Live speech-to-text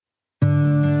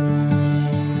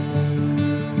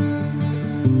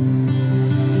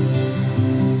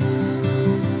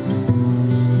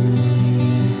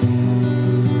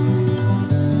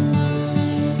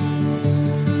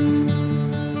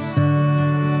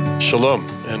Shalom,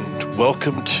 and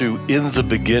welcome to In the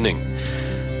Beginning.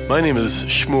 My name is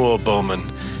Shmuel Bowman,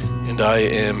 and I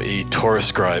am a Torah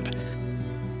scribe.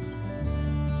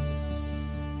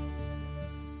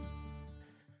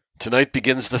 Tonight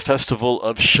begins the festival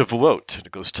of Shavuot.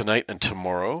 It goes tonight and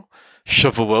tomorrow.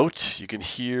 Shavuot, you can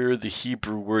hear the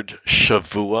Hebrew word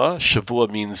Shavua. Shavua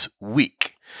means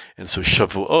week, and so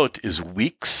Shavuot is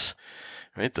weeks,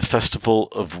 right? The festival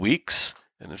of weeks.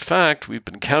 And in fact, we've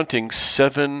been counting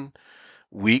 7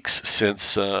 weeks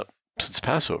since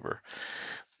Passover.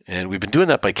 And we've been doing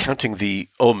that by counting the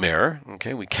Omer.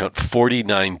 Okay, we count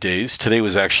 49 days. Today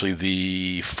was actually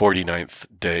the 49th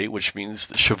day, which means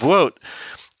that Shavuot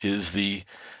is the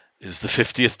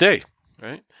 50th day,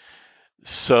 right?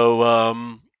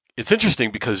 So it's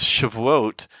interesting because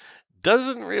Shavuot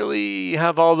doesn't really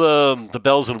have all the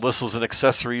bells and whistles and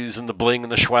accessories and the bling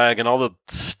and the swag and all the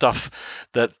stuff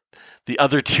that the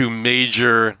other two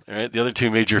major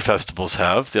festivals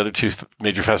have. The other two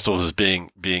major festivals being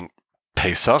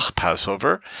Pesach,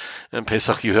 Passover, and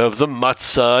Pesach you have the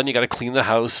matzah, and you got to clean the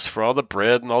house for all the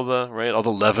bread and all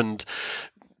the leavened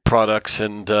products,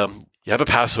 and you have a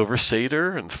Passover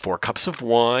Seder and 4 cups of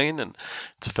wine, and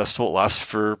it's a festival that lasts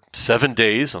for 7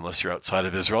 days, unless you're outside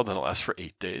of Israel, then it lasts for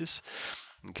 8 days.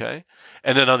 Okay,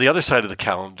 and then on the other side of the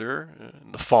calendar,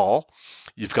 in the fall,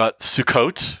 you've got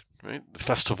Sukkot. Right? The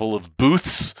festival of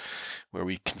booths, where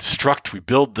we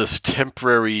build this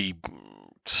temporary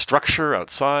structure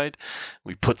outside.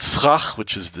 We put tzrach,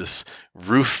 which is this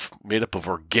roof made up of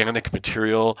organic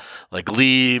material like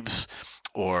leaves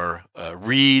or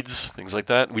reeds, things like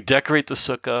that. We decorate the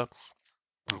sukkah,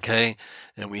 okay?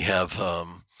 And we have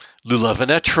lulav and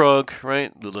etrog,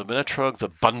 right? Lulav and etrog, the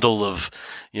bundle of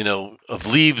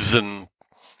leaves and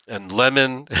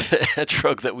lemon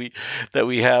etrog that we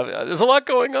have. There's a lot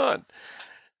going on.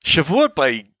 Shavuot,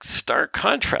 by stark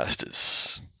contrast,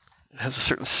 has a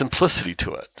certain simplicity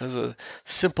to it. It has a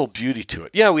simple beauty to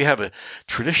it. Yeah, we have a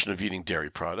tradition of eating dairy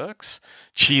products.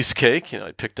 Cheesecake.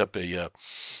 I picked up a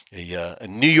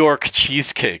New York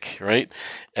cheesecake, right,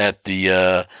 at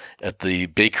the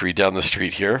bakery down the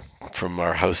street here from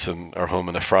our home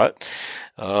in Efrat.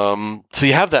 So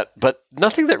you have that, but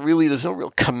there's no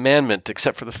real commandment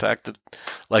except for the fact that,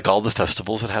 like all the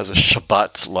festivals, it has a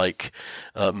Shabbat-like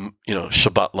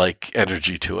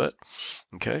energy to it.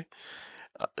 Okay.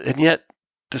 And yet,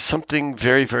 there's something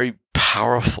very, very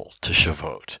powerful to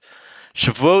Shavuot.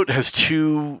 Shavuot has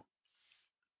 2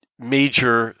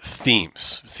 major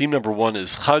themes. Theme number 1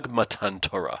 is Chag Matan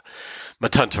Torah.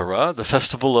 Matan Torah, the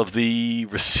festival of the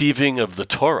receiving of the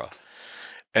Torah.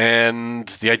 And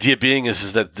the idea being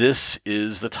is that this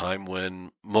is the time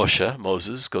when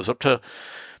Moses, goes up to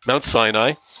Mount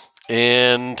Sinai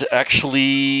and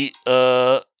actually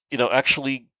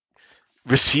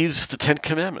receives the 10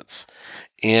 Commandments.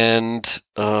 And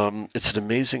it's an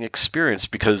amazing experience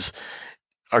because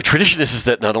our tradition is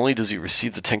that not only does he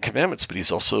receive the 10 Commandments, but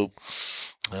he's also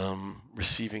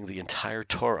receiving the entire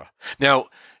Torah. Now,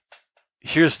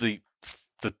 here's the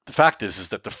fact is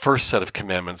that the first set of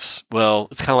commandments, well,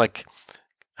 it's kind of like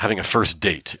having a first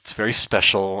date. It's very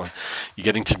special. You're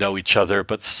getting to know each other,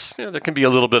 but there can be a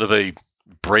little bit of a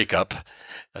breakup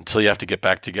until you have to get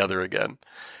back together again.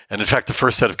 And in fact, the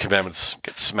first set of commandments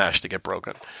get smashed, they get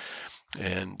broken.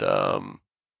 And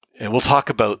we'll talk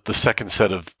about the second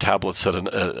set of tablets at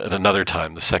another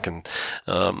time. The second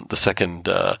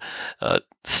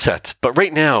set. But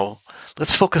right now,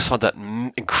 let's focus on that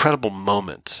incredible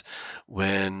moment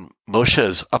when Moshe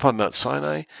is up on Mount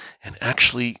Sinai and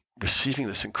actually receiving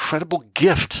this incredible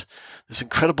gift, this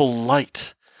incredible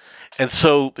light. And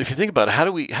so, if you think about it,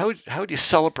 how would you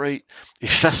celebrate a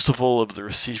festival of the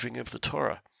receiving of the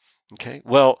Torah? Okay,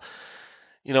 well,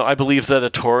 I believe that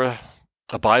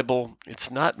a Bible, it's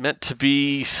not meant to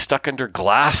be stuck under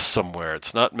glass somewhere.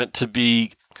 It's not meant to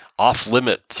be off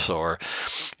limits or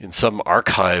in some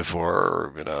archive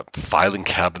or in a filing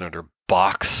cabinet or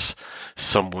box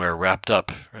somewhere wrapped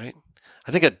up, right?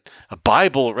 I think a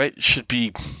Bible, right, should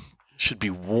be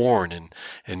worn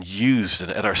and used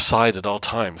and at our side at all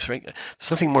times, right?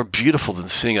 There's nothing more beautiful than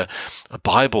seeing a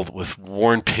Bible with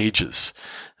worn pages,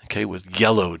 okay, with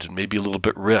yellowed and maybe a little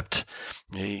bit ripped,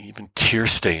 even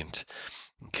tear-stained,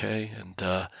 okay, and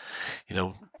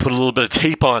put a little bit of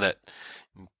tape on it,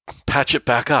 and patch it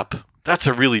back up. That's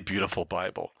a really beautiful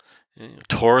Bible.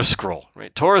 Torah scroll,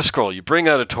 right? Torah scroll. You bring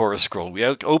out a Torah scroll. We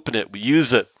open it. We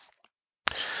use it.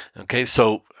 Okay,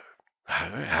 so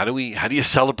how do you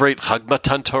celebrate Chag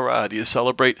Matan Torah? How do you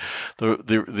celebrate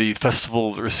the festival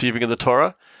of the receiving of the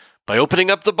Torah? By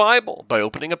opening up the Bible, by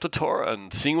opening up the Torah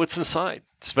and seeing what's inside.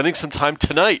 Spending some time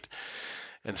tonight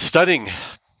and studying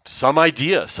some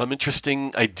idea, some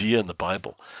interesting idea in the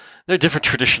Bible. There are different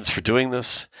traditions for doing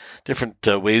this, different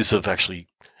ways of actually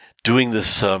doing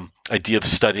this idea of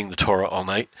studying the Torah all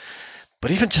night.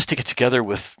 But even just to get together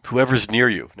with whoever's near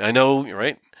you. I know,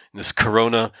 right, in this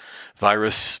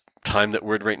coronavirus time that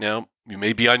we're in right now, you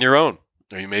may be on your own,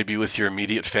 or you may be with your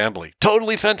immediate family.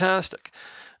 Totally fantastic.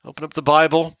 Open up the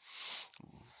Bible,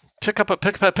 pick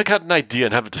out an idea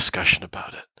and have a discussion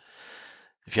about it.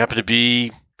 If you happen to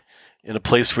be in a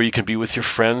place where you can be with your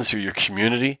friends or your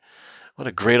community, what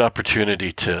a great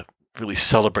opportunity to really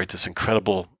celebrate this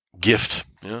incredible gift.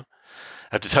 I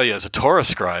have to tell you, as a Torah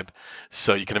scribe,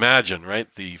 so you can imagine, right,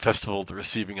 the festival, the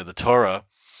receiving of the Torah,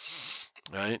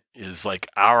 right, is like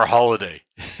our holiday.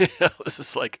 This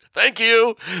is like, thank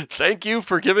you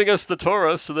for giving us the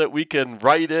Torah so that we can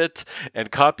write it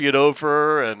and copy it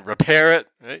over and repair it,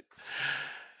 right?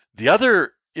 The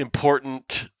other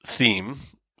important theme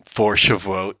for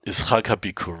Shavuot is Chag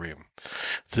HaBikurim.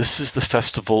 This is the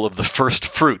festival of the first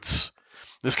fruits.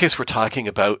 In this case, we're talking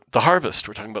about the harvest.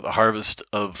 We're talking about the harvest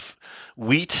of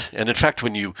wheat. And in fact,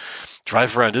 when you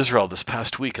drive around Israel this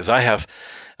past week, as I have,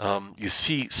 you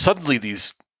see suddenly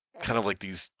these kind of like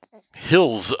these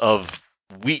hills of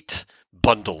wheat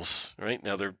bundles, right?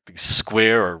 Now they're these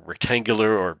square or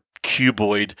rectangular or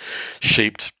cuboid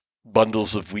shaped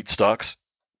bundles of wheat stalks,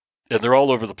 and they're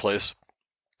all over the place.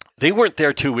 They weren't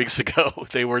there 2 weeks ago.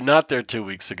 They were not there 2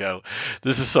 weeks ago.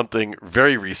 This is something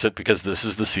very recent because this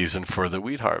is the season for the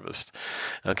wheat harvest.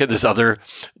 Okay, there's other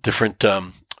different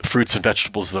fruits and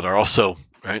vegetables that are also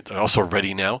right. They're also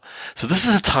ready now. So this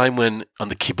is a time when on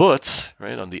the kibbutz,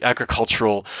 right, on the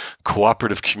agricultural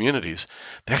cooperative communities,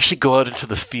 they actually go out into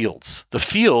the fields. The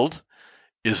field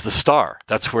is the star.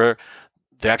 That's where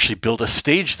they actually build a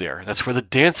stage there. That's where the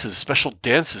dances, special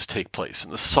dances take place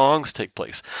and the songs take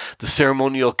place. The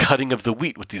ceremonial cutting of the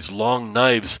wheat with these long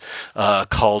knives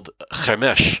called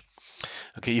chemesh.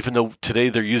 Okay, even though today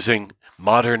they're using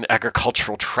modern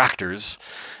agricultural tractors,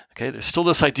 okay, there's still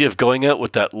this idea of going out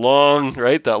with that long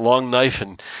knife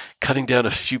and cutting down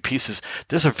a few pieces.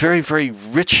 There's a very, very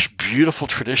rich, beautiful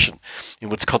tradition in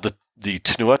what's called the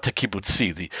Tnuat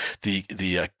HaKibbutzi,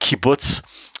 the kibbutz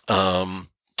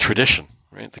tradition.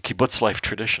 Right, the kibbutz life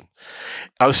tradition.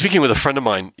 I was speaking with a friend of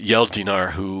mine, Yael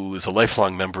Dinar, who is a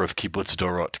lifelong member of Kibbutz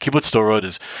Dorot. Kibbutz Dorot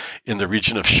is in the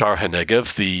region of Shar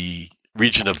HaNegev, the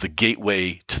region of the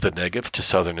gateway to the Negev, to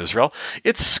southern Israel.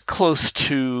 It's close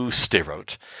to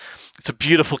Sderot. It's a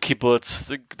beautiful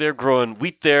kibbutz. They're growing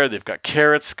wheat there. They've got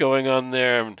carrots going on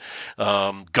there, and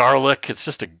garlic. It's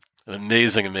just an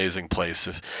amazing, amazing place.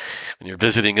 When you're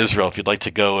visiting Israel, if you'd like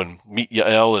to go and meet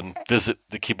Yael and visit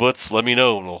the kibbutz, let me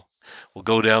know, and we'll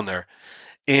go down there.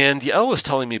 And Yael was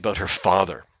telling me about her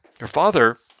father. Her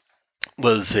father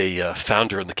was a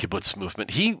founder in the kibbutz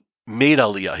movement. He made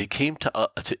Aliyah. He came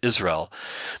to Israel,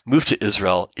 moved to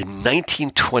Israel in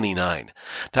 1929.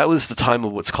 That was the time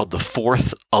of what's called the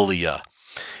fourth Aliyah.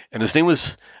 And his name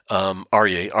was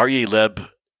Aryeh Leb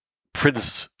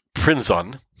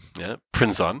Prinzon. Yeah,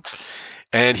 Prinzon.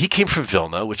 And he came from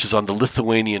Vilna, which is on the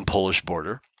Lithuanian-Polish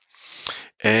border.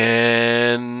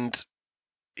 And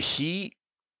he,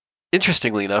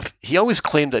 interestingly enough, he always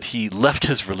claimed that he left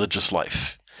his religious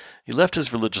life. He left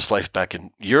his religious life back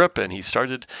in Europe, and he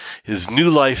started his new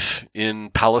life in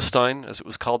Palestine, as it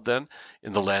was called then,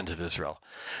 in the land of Israel.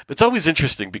 It's always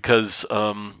interesting because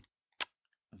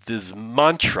this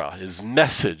mantra, his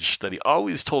message that he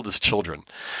always told his children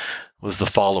was the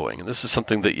following. And this is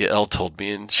something that Yael told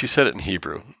me, and she said it in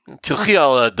Hebrew. Tilchi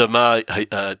al adama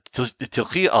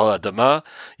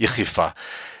yechifa.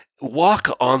 Walk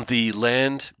on the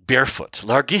land barefoot.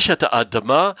 Largish et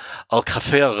adama al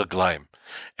kafei raglaim.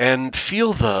 And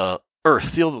feel the earth,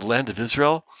 feel the land of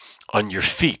Israel on your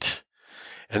feet.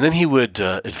 And then he would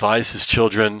advise his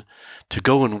children to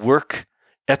go and work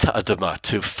et adama,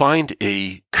 to find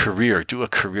a career, do a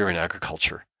career in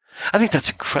agriculture. I think that's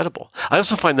incredible. I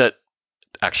also find that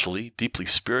actually deeply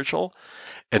spiritual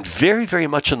and very, very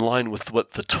much in line with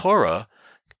what the Torah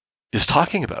is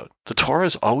talking about. The Torah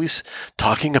is always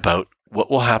talking about what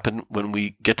will happen when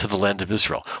we get to the land of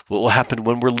Israel, what will happen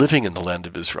when we're living in the land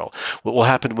of Israel, what will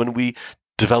happen when we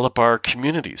develop our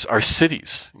communities, our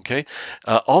cities, okay?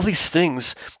 All these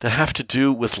things that have to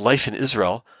do with life in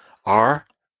Israel are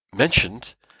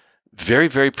mentioned very,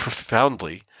 very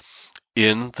profoundly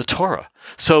in the Torah.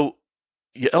 So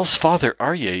Yael's father,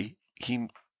 Aryeh,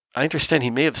 I understand he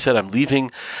may have said, I'm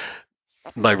leaving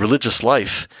my religious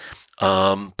life,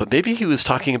 but maybe he was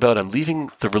talking about, I'm leaving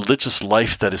the religious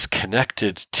life that is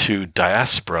connected to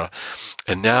diaspora,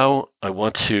 and now I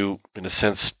want to, in a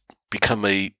sense, become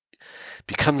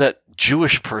that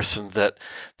Jewish person that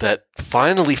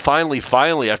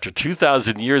finally, after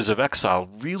 2,000 years of exile,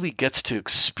 really gets to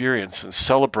experience and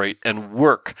celebrate and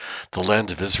work the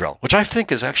land of Israel, which I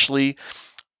think is actually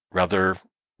rather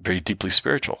very deeply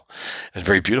spiritual and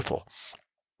very beautiful.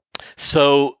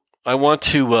 So I want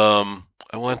to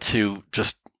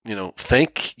just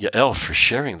thank Yael for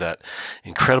sharing that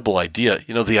incredible idea.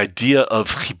 The idea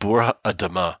of chibur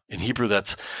adama in Hebrew,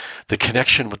 that's the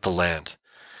connection with the land.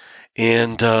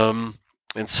 And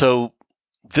so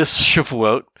this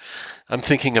Shavuot, I'm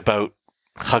thinking about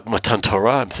Chag Matan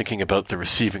Torah. I'm thinking about the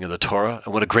receiving of the Torah,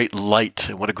 and what a great light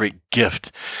and what a great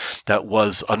gift that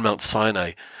was on Mount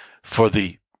Sinai for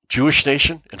the Jewish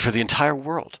nation and for the entire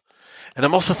world. And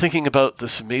I'm also thinking about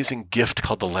this amazing gift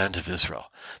called the land of Israel,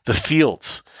 the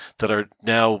fields that are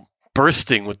now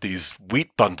bursting with these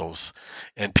wheat bundles,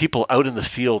 and people out in the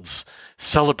fields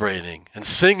celebrating and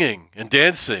singing and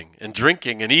dancing and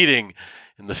drinking and eating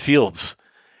in the fields.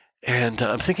 And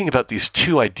I'm thinking about these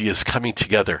two ideas coming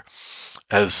together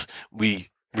as we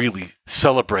really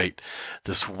celebrate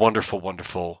this wonderful,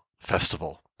 wonderful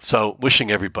festival. So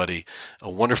wishing everybody a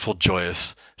wonderful,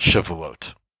 joyous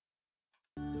Shavuot.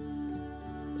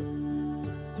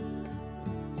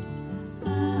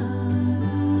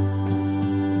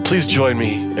 Please join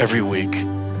me every week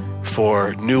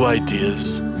for new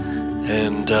ideas,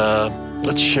 and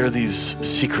let's share these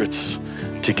secrets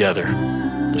together.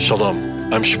 Shalom.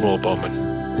 I'm Shmuel Bowman.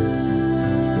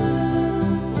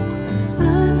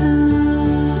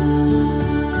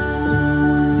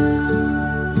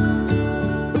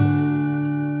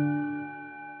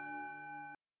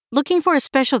 Looking for a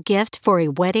special gift for a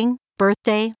wedding,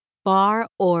 birthday, bar,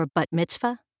 or bat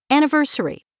mitzvah?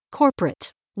 Anniversary,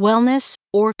 corporate, wellness,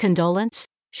 or condolence?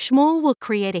 Shmuel will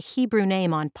create a Hebrew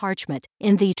name on parchment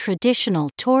in the traditional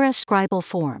Torah scribal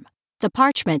form. The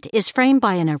parchment is framed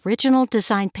by an original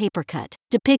design paper cut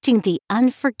depicting the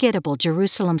unforgettable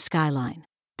Jerusalem skyline.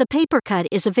 The paper cut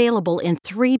is available in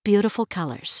 3 beautiful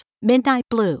colors: midnight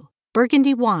blue,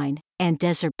 burgundy wine, and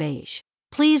desert beige.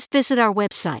 Please visit our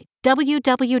website,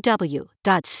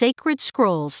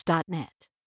 www.sacredscrolls.net.